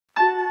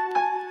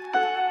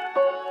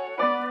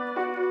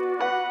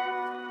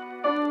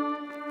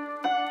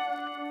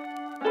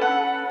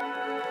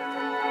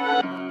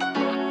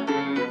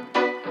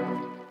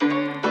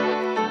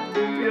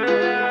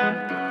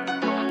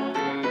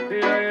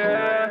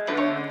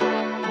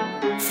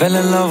Fell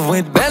in love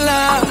with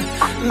Bella,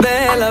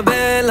 Bella,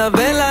 Bella,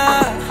 Bella,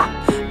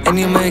 and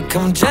you make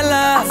them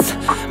jealous.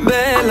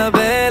 Bella,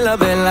 Bella,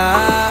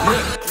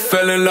 Bella.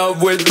 Fell in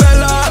love with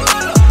Bella,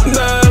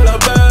 Bella,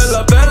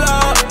 Bella,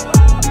 Bella,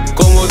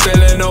 como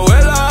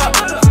telenovela.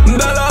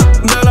 Bella,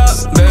 Bella,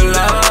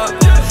 Bella.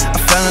 I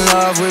fell in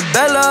love with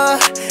Bella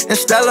and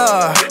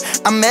Stella.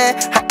 I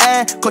met her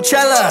at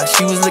Coachella.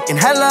 She was looking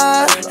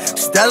hella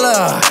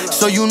Stella,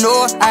 so you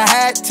know I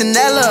had to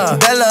nail her.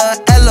 Bella,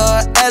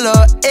 Ella,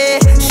 Ella, eh.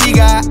 She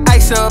got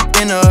ice up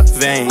in her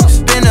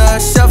veins. Been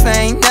herself,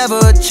 ain't never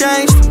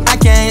changed. I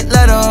can't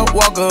let her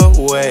walk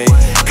away.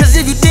 Cause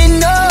if you didn't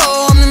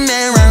know, I'm the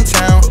man around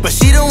town, but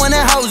she the one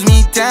that holds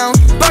me down.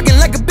 Barking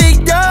like a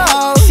big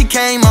dog. She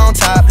came on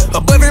top. Her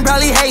boyfriend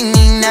probably hate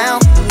me now.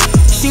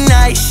 She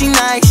nice, she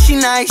nice, she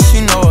nice,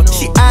 you know.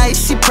 She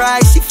ice, she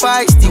price, she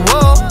feisty,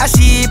 woah. I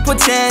see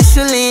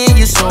potential in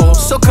your soul,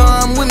 so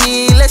come with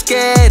me, let's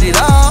get it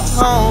on.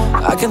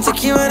 I can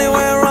take you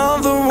anywhere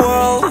around the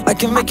world. I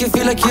can make you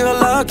feel like you're a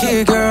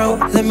lucky girl.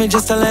 Let me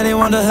just tell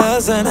anyone the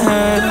hers and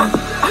her.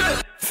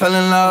 Fell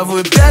in love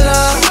with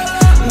Bella,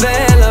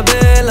 Bella,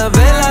 Bella,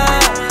 Bella,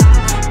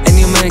 and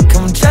you make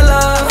them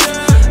jealous.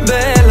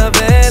 Bella,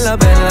 Bella,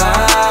 Bella.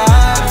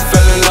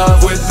 Fell in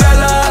love with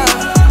Bella,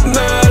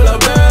 Bella,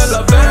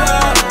 Bella,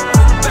 Bella,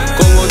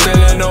 como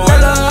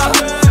telenovela.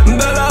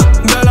 Bella,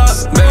 Bella,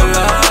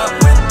 Bella.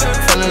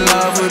 fell in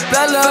love with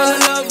Bella. Fell in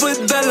love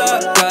with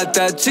Bella. Got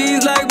that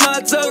cheese like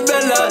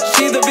mozzarella.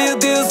 She the real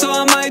deal, so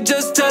I might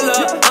just tell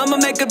her. I'ma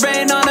make it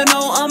rain on an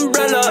old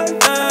umbrella.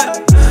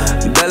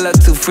 Bella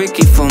too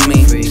freaky for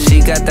me. She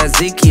got that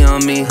Ziki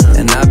on me,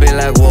 and I be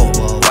like, whoa,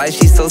 why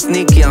she so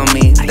sneaky on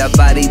me? That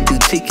body too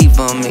cheeky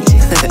for me.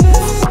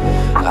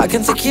 I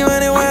can take you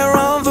anywhere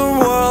around the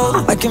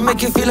world. I can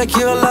make you feel like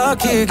you're a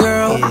lucky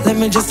girl. Let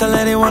me just tell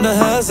anyone the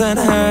hers and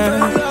her.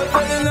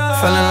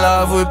 Fell in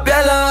love with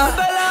Bella,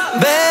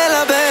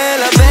 Bella,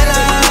 Bella,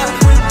 Bella,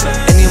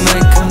 and you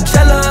make them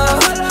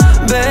jealous.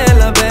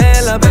 Bella,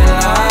 Bella,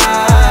 Bella.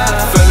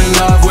 Fell in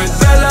love with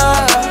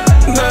Bella,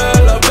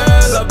 Bella,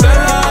 Bella,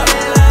 Bella,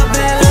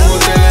 como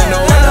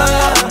telenovela.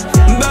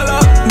 Bella,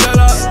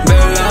 Bella,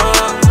 Bella.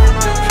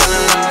 fell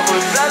in love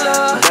with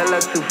Bella. Bella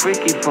too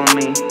freaky for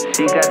me.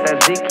 She got that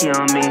Ziki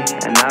on me,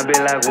 and I be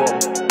like, whoa,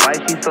 why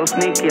she so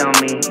sneaky on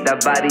me?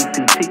 That body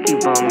too cheeky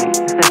for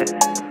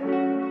me.